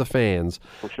torture the fans,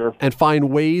 for sure, and find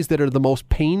ways that are the most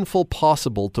painful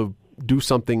possible to do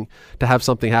something, to have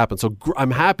something happen. So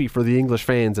I'm happy for the English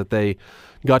fans that they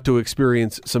got to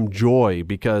experience some joy,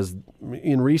 because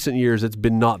in recent years it's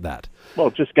been not that. Well,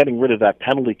 just getting rid of that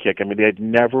penalty kick. I mean, they'd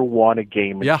never won a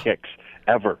game in kicks,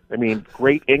 ever. I mean,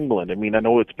 great England. I mean, I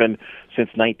know it's been since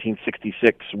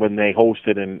 1966 when they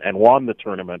hosted and won the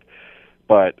tournament,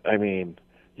 but, I mean,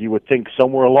 you would think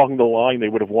somewhere along the line they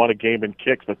would have won a game in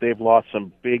kicks, but they've lost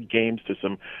some big games to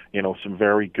some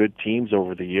very good teams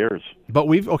over the years. But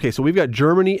we've got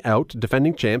Germany out,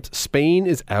 defending champs. Spain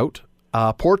is out.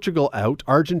 Portugal out.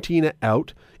 Argentina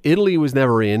out. Italy was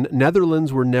never in.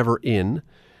 Netherlands were never in.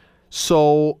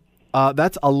 So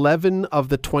that's 11 of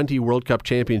the 20 World Cup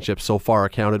championships so far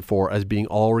accounted for as being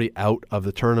already out of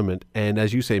the tournament. And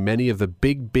as you say, many of the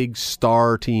big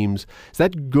star teams. Is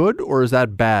that good or is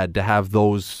that bad to have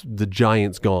the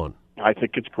giants gone? I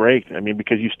think it's great. I mean,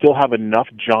 because you still have enough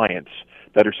giants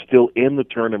that are still in the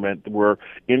tournament where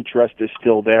interest is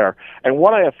still there. And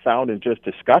what I have found in just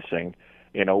discussing,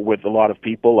 with a lot of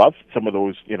people of some of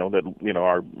those,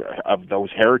 are of those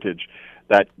heritage,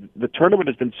 that the tournament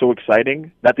has been so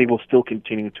exciting that they will still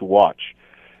continue to watch.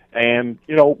 And,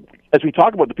 as we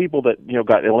talk about the people that,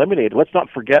 got eliminated, let's not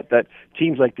forget that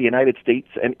teams like the United States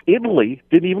and Italy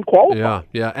didn't even qualify.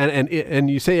 Yeah. And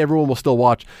you say everyone will still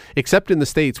watch, except in the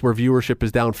States where viewership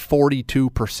is down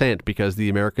 42% because the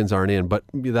Americans aren't in. But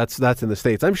that's in the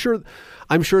States. I'm sure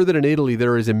that in Italy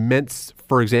there is immense,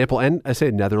 for example, and I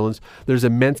say Netherlands, there's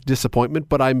immense disappointment,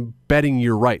 but I'm betting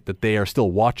you're right that they are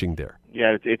still watching there.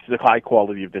 Yeah, it's the high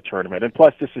quality of the tournament. And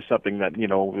plus, this is something that,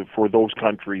 for those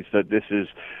countries, that this is,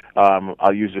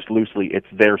 I'll use this loosely, it's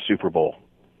their Super Bowl.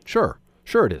 Sure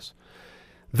it is.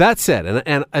 That said,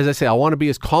 and as I say, I want to be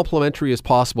as complimentary as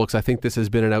possible because I think this has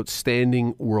been an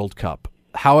outstanding World Cup.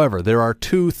 However, there are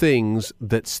two things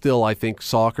that still, I think,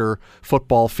 soccer,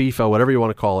 football, FIFA, whatever you want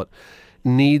to call it,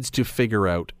 needs to figure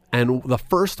out. And the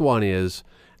first one is,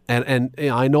 and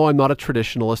I know I'm not a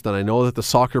traditionalist, and I know that the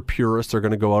soccer purists are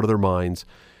going to go out of their minds.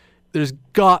 There's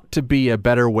got to be a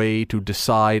better way to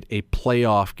decide a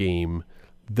playoff game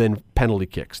than penalty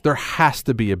kicks. There has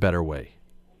to be a better way.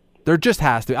 There just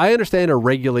has to. I understand a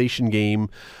regulation game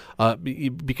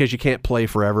because you can't play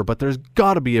forever, but there's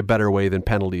got to be a better way than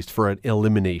penalties for an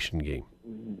elimination game.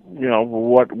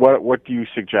 What do you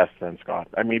suggest then, Scott?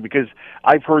 I mean, because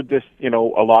I've heard this, a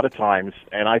lot of times,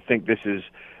 and I think this is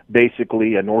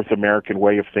basically a North American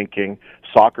way of thinking.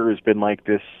 Soccer has been like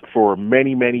this for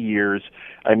many, many years.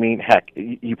 I mean, heck,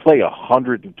 you play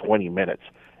 120 minutes.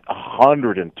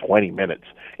 120 minutes.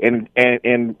 And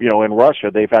in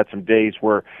Russia, they've had some days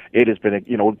where it has been,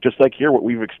 just like here, what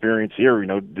we've experienced here,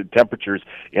 the temperatures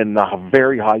in the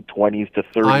very high 20s to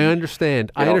 30s. I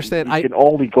understand. You can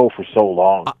only go for so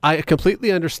long. I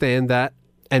completely understand that,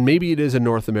 and maybe it is a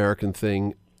North American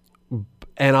thing.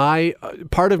 And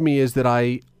part of me is that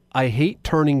I hate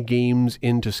turning games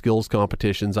into skills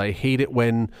competitions. I hate it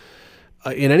when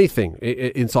in anything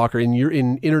in soccer,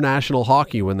 in international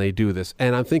hockey when they do this.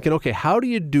 And I'm thinking, okay, how do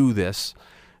you do this,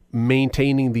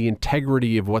 maintaining the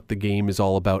integrity of what the game is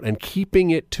all about and keeping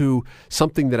it to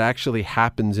something that actually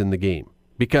happens in the game?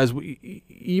 Because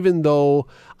even though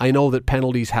I know that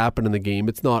penalties happen in the game,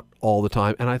 it's not all the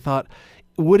time. And I thought,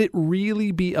 would it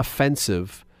really be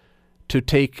offensive to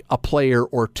take a player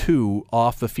or two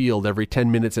off the field every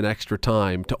 10 minutes in extra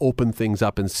time to open things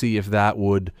up and see if that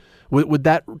would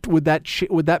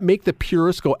that make the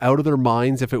purists go out of their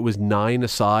minds if it was 9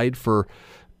 aside for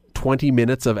 20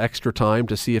 minutes of extra time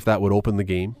to see if that would open the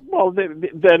game? Well,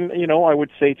 then I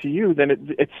would say to you,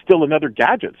 then it's still another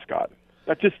gadget, Scott.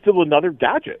 That's just still another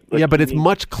gadget. Yeah, but it's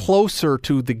much closer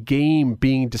to the game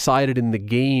being decided in the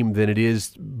game than it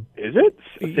is. Is it?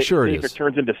 Sure, it is. If it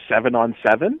turns into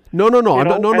 7-on-7. No.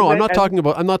 I'm not talking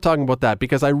about that,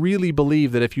 because I really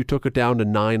believe that if you took it down to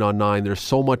 9-on-9, there's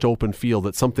so much open field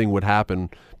that something would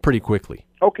happen pretty quickly.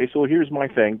 Okay, so here's my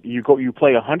thing: you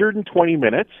play 120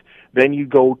 minutes, then you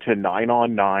go to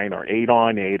 9-on-9 or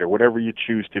 8-on-8 or whatever you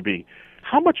choose to be.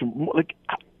 How much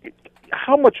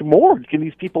more can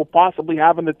these people possibly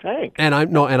have in the tank? And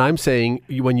I'm saying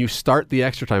when you start the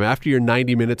extra time, after your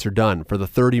 90 minutes are done, for the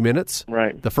 30 minutes,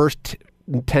 right, the first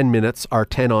 10 minutes are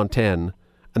 10-on-10,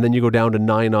 and then you go down to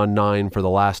 9-on-9 for the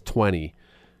last 20.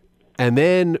 And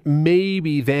then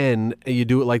maybe you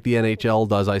do it like the NHL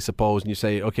does, I suppose, and you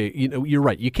say, okay, you're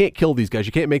right. You can't kill these guys.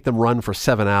 You can't make them run for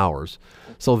 7 hours.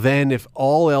 So then if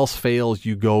all else fails,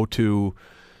 you go to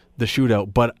the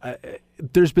shootout. But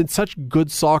there's been such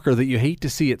good soccer that you hate to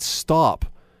see it stop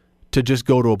to just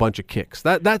go to a bunch of kicks.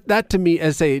 That to me,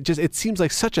 it seems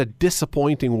like such a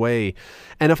disappointing way.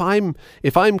 And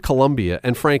if I'm Colombia,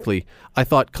 and frankly, I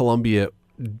thought Colombia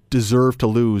deserved to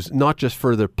lose, not just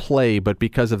for their play, but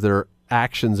because of their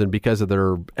actions and because of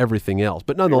their everything else.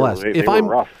 But nonetheless,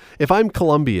 if I'm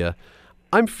Colombia,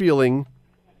 I'm feeling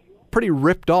pretty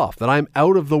ripped off that I'm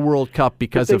out of the World Cup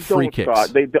because of free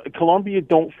kicks. Colombia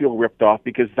don't feel ripped off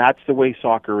because that's the way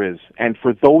soccer is. And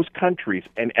for those countries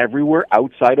and everywhere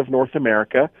outside of North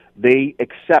America, they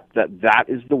accept that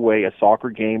is the way a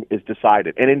soccer game is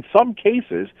decided. And in some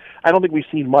cases, I don't think we've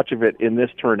seen much of it in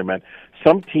this tournament,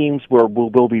 some teams will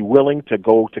be willing to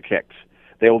go to kicks.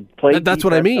 They'll play. That's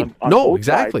what I mean. On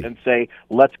exactly. And say,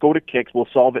 let's go to kicks. We'll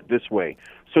solve it this way.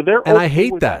 So they're and okay I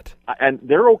hate with that. And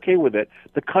they're okay with it.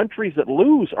 The countries that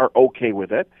lose are okay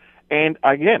with it. And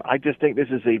again, I just think this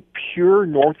is a pure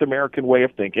North American way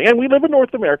of thinking. And we live in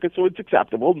North America, so it's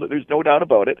acceptable. There's no doubt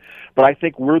about it. But I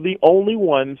think we're the only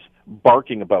ones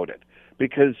barking about it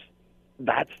because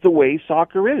that's the way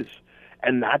soccer is.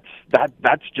 And and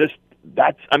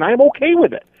I'm okay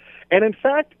with it. And in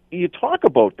fact, you talk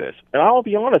about this, and I'll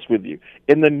be honest with you.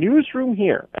 In the newsroom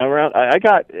here, I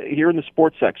got here in the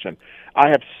sports section, I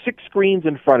have 6 screens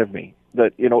in front of me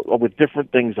that with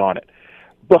different things on it.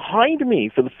 Behind me,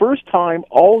 for the first time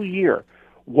all year,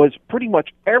 was pretty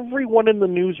much everyone in the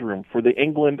newsroom for the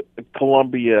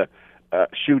England-Colombia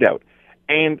shootout.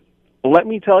 And let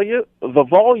me tell you, the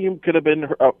volume could have been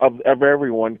of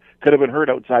everyone could have been heard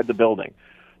outside the building.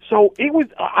 So it was.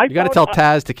 You got to tell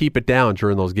Taz to keep it down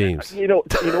during those games. You know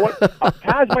what?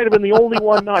 Taz might have been the only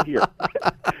one not here.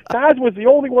 Taz was the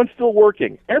only one still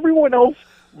working. Everyone else,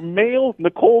 Mail,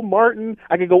 Nicole Martin,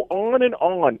 I could go on and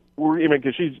on.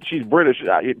 Because she's British.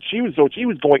 She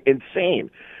was going insane.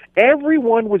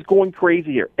 Everyone was going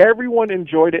crazy here. Everyone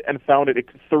enjoyed it and found it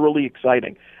thoroughly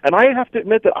exciting. And I have to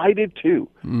admit that I did too.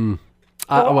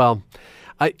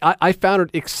 I found it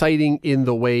exciting in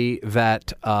the way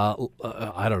that,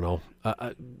 I don't know,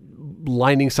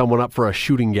 lining someone up for a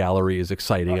shooting gallery is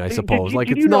exciting, I suppose.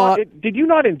 Did you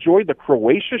not enjoy the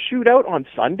Croatia shootout on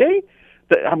Sunday?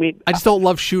 I just don't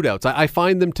love shootouts. I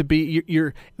find them to be,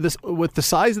 with the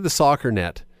size of the soccer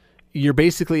net, you're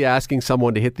basically asking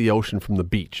someone to hit the ocean from the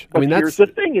beach. Here's the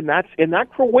thing, in that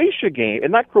Croatia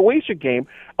game,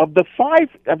 of the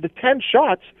 10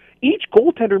 shots, each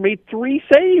goaltender made 3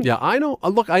 saves. Yeah, I know.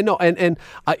 Look, I know. And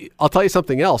I'll tell you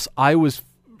something else. I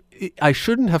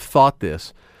shouldn't have thought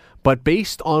this, But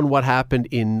based on what happened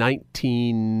in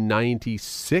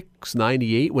 1996,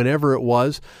 98, whenever it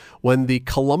was, when the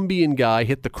Colombian guy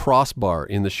hit the crossbar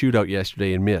in the shootout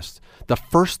yesterday and missed, the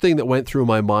first thing that went through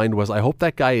my mind was, I hope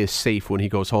that guy is safe when he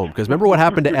goes home. Because remember what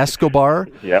happened to Escobar?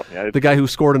 Yep. The guy who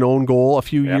scored an own goal a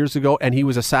few years ago, and he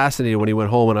was assassinated when he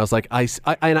went home. And I was like, I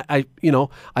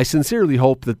sincerely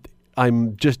hope that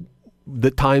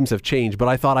the times have changed, but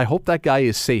I thought, I hope that guy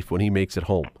is safe when he makes it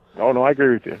home. Oh, no, I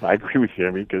agree with you.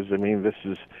 Because, this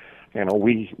is,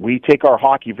 we take our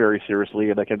hockey very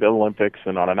seriously, like at the Olympics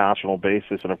and on a national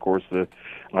basis, and, of course,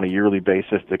 on a yearly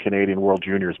basis, the Canadian World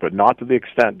Juniors, but not to the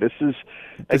extent. This is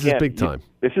big time.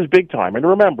 This is big time. And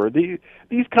remember,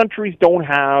 these countries don't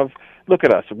have, look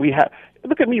at us.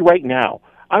 Look at me right now.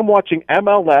 I'm watching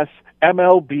MLS,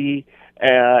 MLB,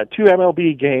 2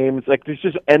 MLB games. Like, there's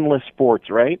just endless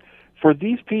sports, right? For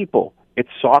these people, it's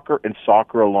soccer and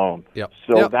soccer alone. Yep.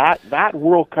 So that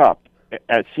World Cup,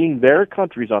 at seeing their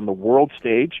countries on the world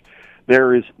stage,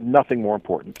 there is nothing more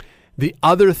important. The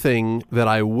other thing that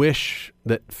I wish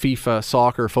that FIFA,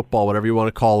 soccer, football, whatever you want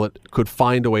to call it, could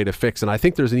find a way to fix, and I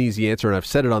think there's an easy answer, and I've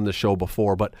said it on the show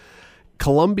before, but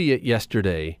Colombia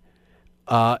yesterday,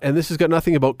 and this has got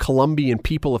nothing about Colombian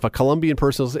people. If a Colombian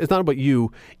person, it's not about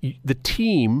you, the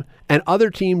team and other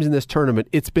teams in this tournament,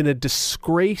 it's been a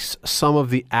disgrace, some of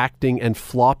the acting and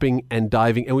flopping and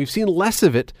diving, and we've seen less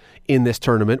of it in this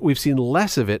tournament. We've seen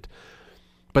less of it,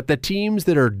 but the teams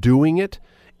that are doing it,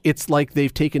 it's like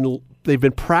they've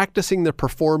been practicing their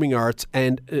performing arts,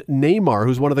 and Neymar,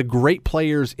 who's one of the great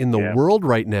players in the world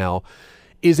right now,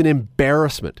 is an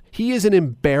embarrassment. He is an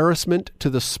embarrassment to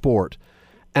the sport.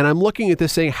 And I'm looking at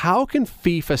this saying, how can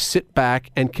FIFA sit back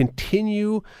and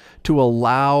continue to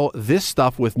allow this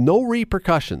stuff with no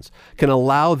repercussions, can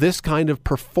allow this kind of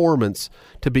performance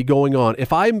to be going on?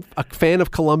 If I'm a fan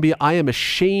of Colombia, I am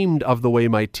ashamed of the way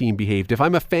my team behaved. If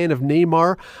I'm a fan of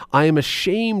Neymar, I am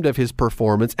ashamed of his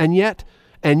performance. And yet,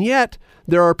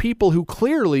 there are people who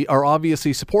clearly are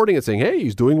obviously supporting it, saying, hey,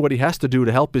 he's doing what he has to do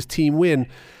to help his team win.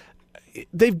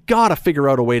 They've got to figure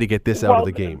out a way to get this out of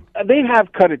the game. They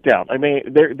have cut it down.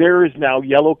 There is now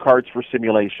yellow cards for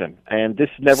simulation, and this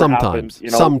never happened.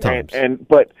 Sometimes.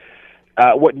 But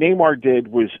what Neymar did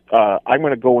was, I'm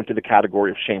going to go into the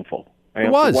category of shameful. It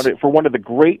was. For one of the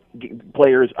great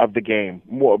players of the game,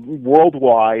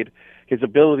 worldwide. His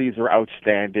abilities are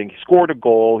outstanding. He scored a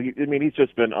goal. He's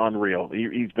just been unreal.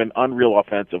 He's been unreal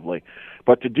offensively.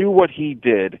 But to do what he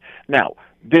did, now,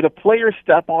 did a player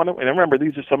step on him? And remember,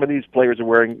 some of these players are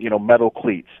wearing, metal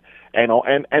cleats, and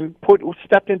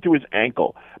stepped into his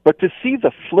ankle. But to see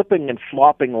the flipping and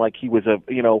flopping like he was a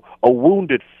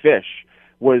wounded fish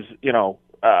was,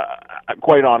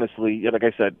 quite honestly, like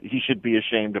I said, he should be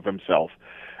ashamed of himself.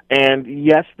 And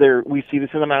yes, we see this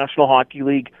in the National Hockey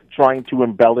League trying to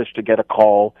embellish to get a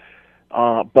call,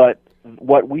 but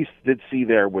what we did see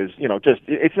there was,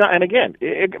 it's not. And again,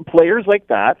 players like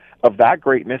that, of that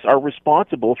greatness, are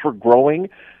responsible for growing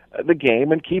the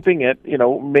game and keeping it,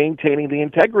 maintaining the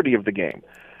integrity of the game.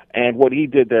 And what he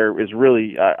did there is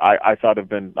really, I thought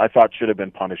should have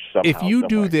been punished somehow. If you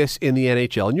do this in the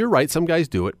NHL, and you're right, some guys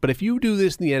do it, but if you do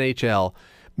this in the NHL,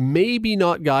 maybe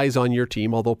not guys on your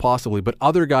team, although possibly, but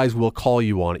other guys will call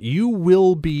you on it. You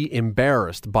will be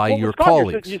embarrassed by your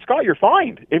colleagues. Scott, you're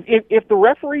fined. If the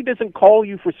referee doesn't call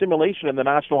you for simulation in the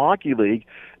National Hockey League,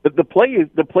 the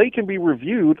play can be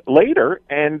reviewed later,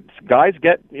 and guys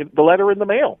get the letter in the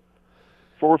mail.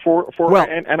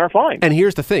 And are fine. And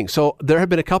here's the thing. So there have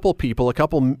been a couple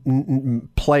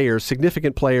players,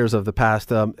 significant players of the past.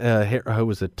 Who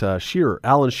was it?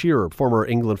 Alan Shearer, former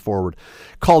England forward,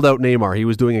 called out Neymar. He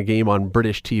was doing a game on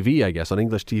British TV, I guess, on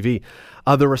English TV.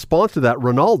 The response to that,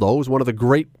 Ronaldo, who's one of the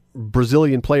great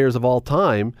Brazilian players of all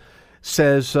time,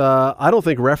 says, I don't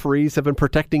think referees have been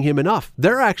protecting him enough.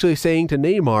 They're actually saying to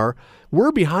Neymar,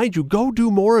 we're behind you. Go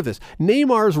do more of this.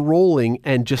 Neymar's rolling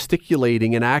and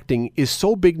gesticulating and acting is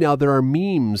so big now. There are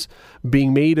memes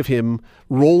being made of him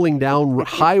rolling down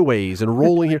highways and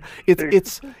rolling here.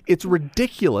 It's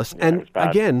ridiculous. Yeah, and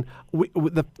again,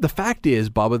 the fact is,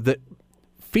 Bubba, that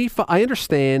FIFA, I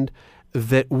understand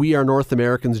that we are North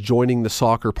Americans joining the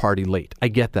soccer party late. I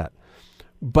get that.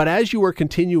 But as you are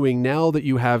continuing, now that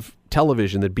you have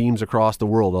television that beams across the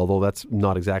world, although that's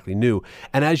not exactly new,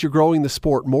 and as you're growing the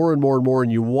sport more and more and more,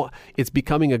 and it's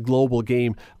becoming a global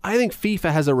game, I think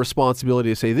FIFA has a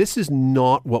responsibility to say, this is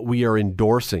not what we are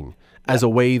endorsing as a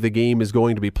way the game is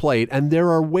going to be played. And there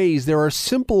are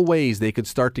simple ways they could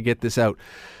start to get this out,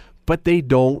 but they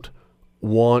don't.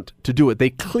 want to do it.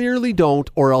 They clearly don't,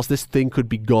 or else this thing could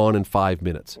be gone in 5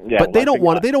 minutes. Yeah, but they don't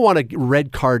want to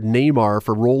red card Neymar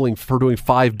for doing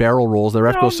 5 barrel rolls. The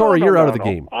ref goes, sorry, you're out of the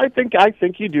game. I think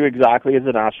you do exactly as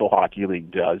the National Hockey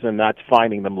League does, and that's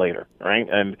finding them later, right?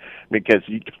 And because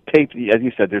you tape, as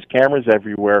you said, there's cameras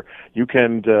everywhere. You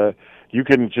can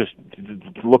just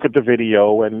look at the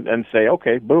video and say,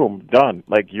 okay, boom, done.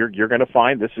 Like you're going to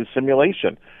find this is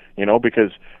simulation,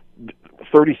 because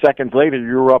 30 seconds later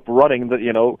you're up running,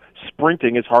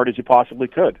 sprinting as hard as you possibly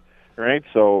could, right?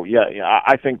 So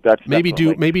I think that's maybe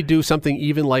do something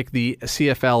even like the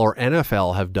CFL or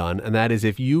NFL have done, and that is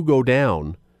if you go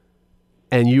down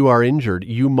and you are injured,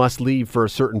 you must leave for a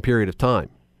certain period of time.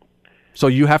 So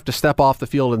you have to step off the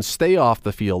field and stay off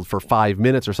the field for 5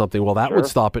 minutes or something. Well, that would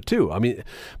stop it too. I mean,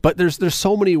 but there's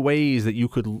so many ways that you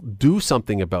could do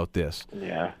something about this.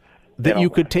 Yeah. That you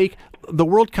could take. The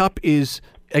World Cup is,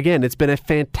 again, it's been a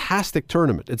fantastic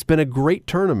tournament. It's been a great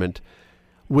tournament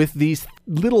with these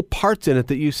little parts in it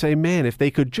that you say, man, if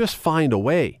they could just find a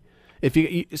way.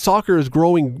 Soccer is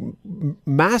growing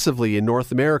massively in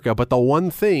North America, but the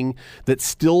one thing that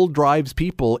still drives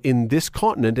people in this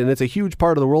continent, and it's a huge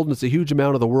part of the world and it's a huge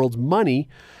amount of the world's money,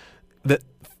 that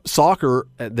soccer,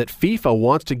 that FIFA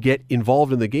wants to get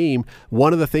involved in the game,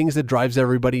 one of the things that drives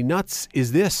everybody nuts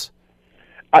is this.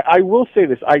 I will say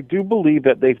this. I do believe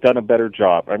that they've done a better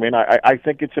job. I mean, I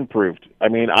think it's improved. I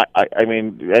mean,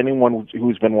 anyone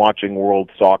who's been watching world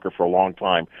soccer for a long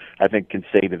time, I think, can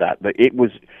say to that it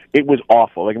was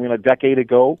awful. Like, I mean, a decade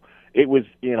ago, it was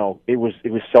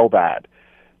so bad.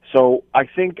 So I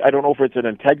don't know if it's an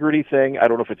integrity thing. I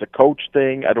don't know if it's a coach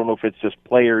thing. I don't know if it's just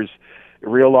players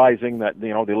realizing that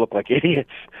they look like idiots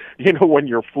when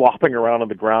you're flopping around on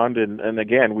the ground, and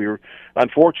again, we were,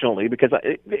 unfortunately, because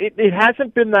it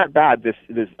hasn't been that bad, this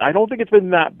I don't think it's been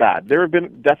that bad. There have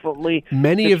been definitely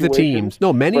many of the teams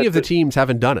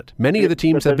haven't done it. Many of the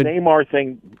teams have been. The Neymar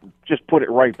thing just put it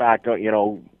right back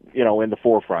in the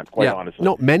forefront, quite honestly.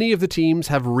 No, many of the teams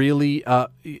have really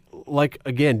like,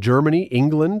 again, Germany,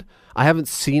 England, I haven't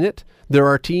seen it. There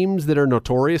are teams that are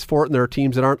notorious for it, and there are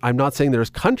teams that aren't. I'm not saying there's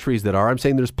countries that are. I'm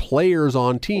saying there's players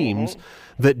on teams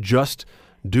that just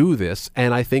do this.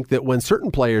 And I think that when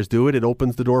certain players do it, it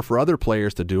opens the door for other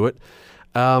players to do it.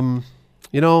 I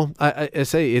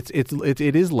say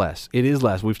it is less. It is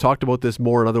less. We've talked about this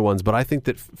more in other ones, but I think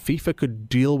that FIFA could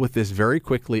deal with this very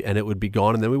quickly, and it would be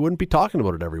gone, and then we wouldn't be talking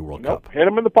about it every World Cup. Hit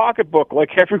them in the pocketbook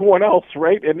like everyone else,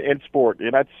 right? In sport,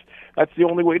 and that's the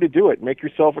only way to do it. Make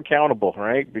yourself accountable,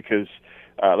 right? Because,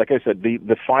 like I said,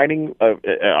 the finding of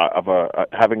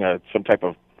having some type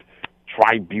of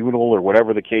tribunal or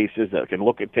whatever the case is that can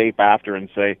look at tape after and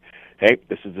say, hey,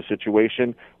 this is the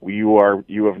situation.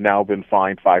 You have now been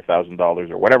fined $5,000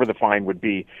 or whatever the fine would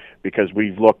be because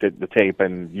we've looked at the tape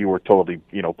and you were totally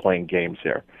playing games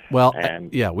here. Well,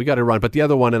 we got to run. But the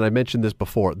other one, and I mentioned this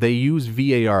before, they use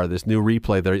VAR, this new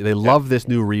replay. They love this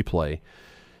new replay.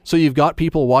 So you've got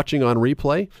people watching on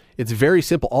replay. It's very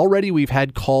simple. Already we've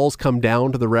had calls come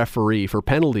down to the referee for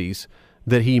penalties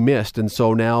that he missed, and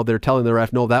so now they're telling the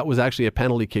ref, no, that was actually a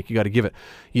penalty kick, you got to give it.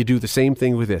 You do the same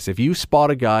thing with this. If you spot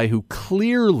a guy who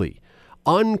clearly,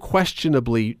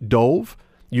 unquestionably dove,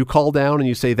 you call down and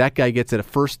you say that guy gets a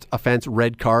first offense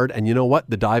red card, and you know what?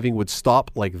 The diving would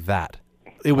stop like that.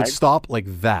 It would stop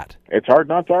like that. It's hard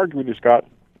not to argue with you, Scott.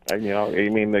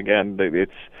 Again,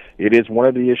 it is one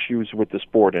of the issues with the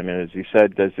sport, and as you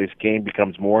said, as this game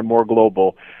becomes more and more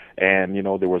global, and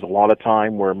there was a lot of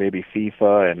time where maybe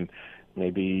FIFA and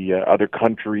maybe other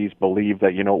countries believe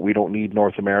that we don't need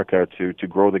North America to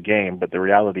grow the game, but the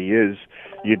reality is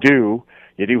you do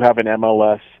have an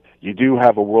MLS, you do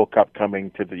have a World Cup coming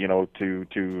to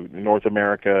to North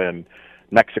America and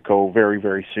Mexico very,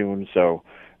 very soon. So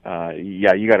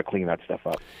you got to clean that stuff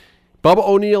up. Bubba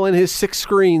O'Neil and his 6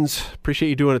 screens. Appreciate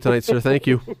you doing it tonight, sir. Thank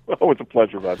you. Oh, it's a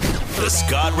pleasure, bud. The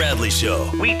Scott Radley Show,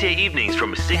 weekday evenings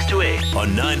from 6 to 8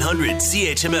 on 900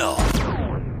 CHML.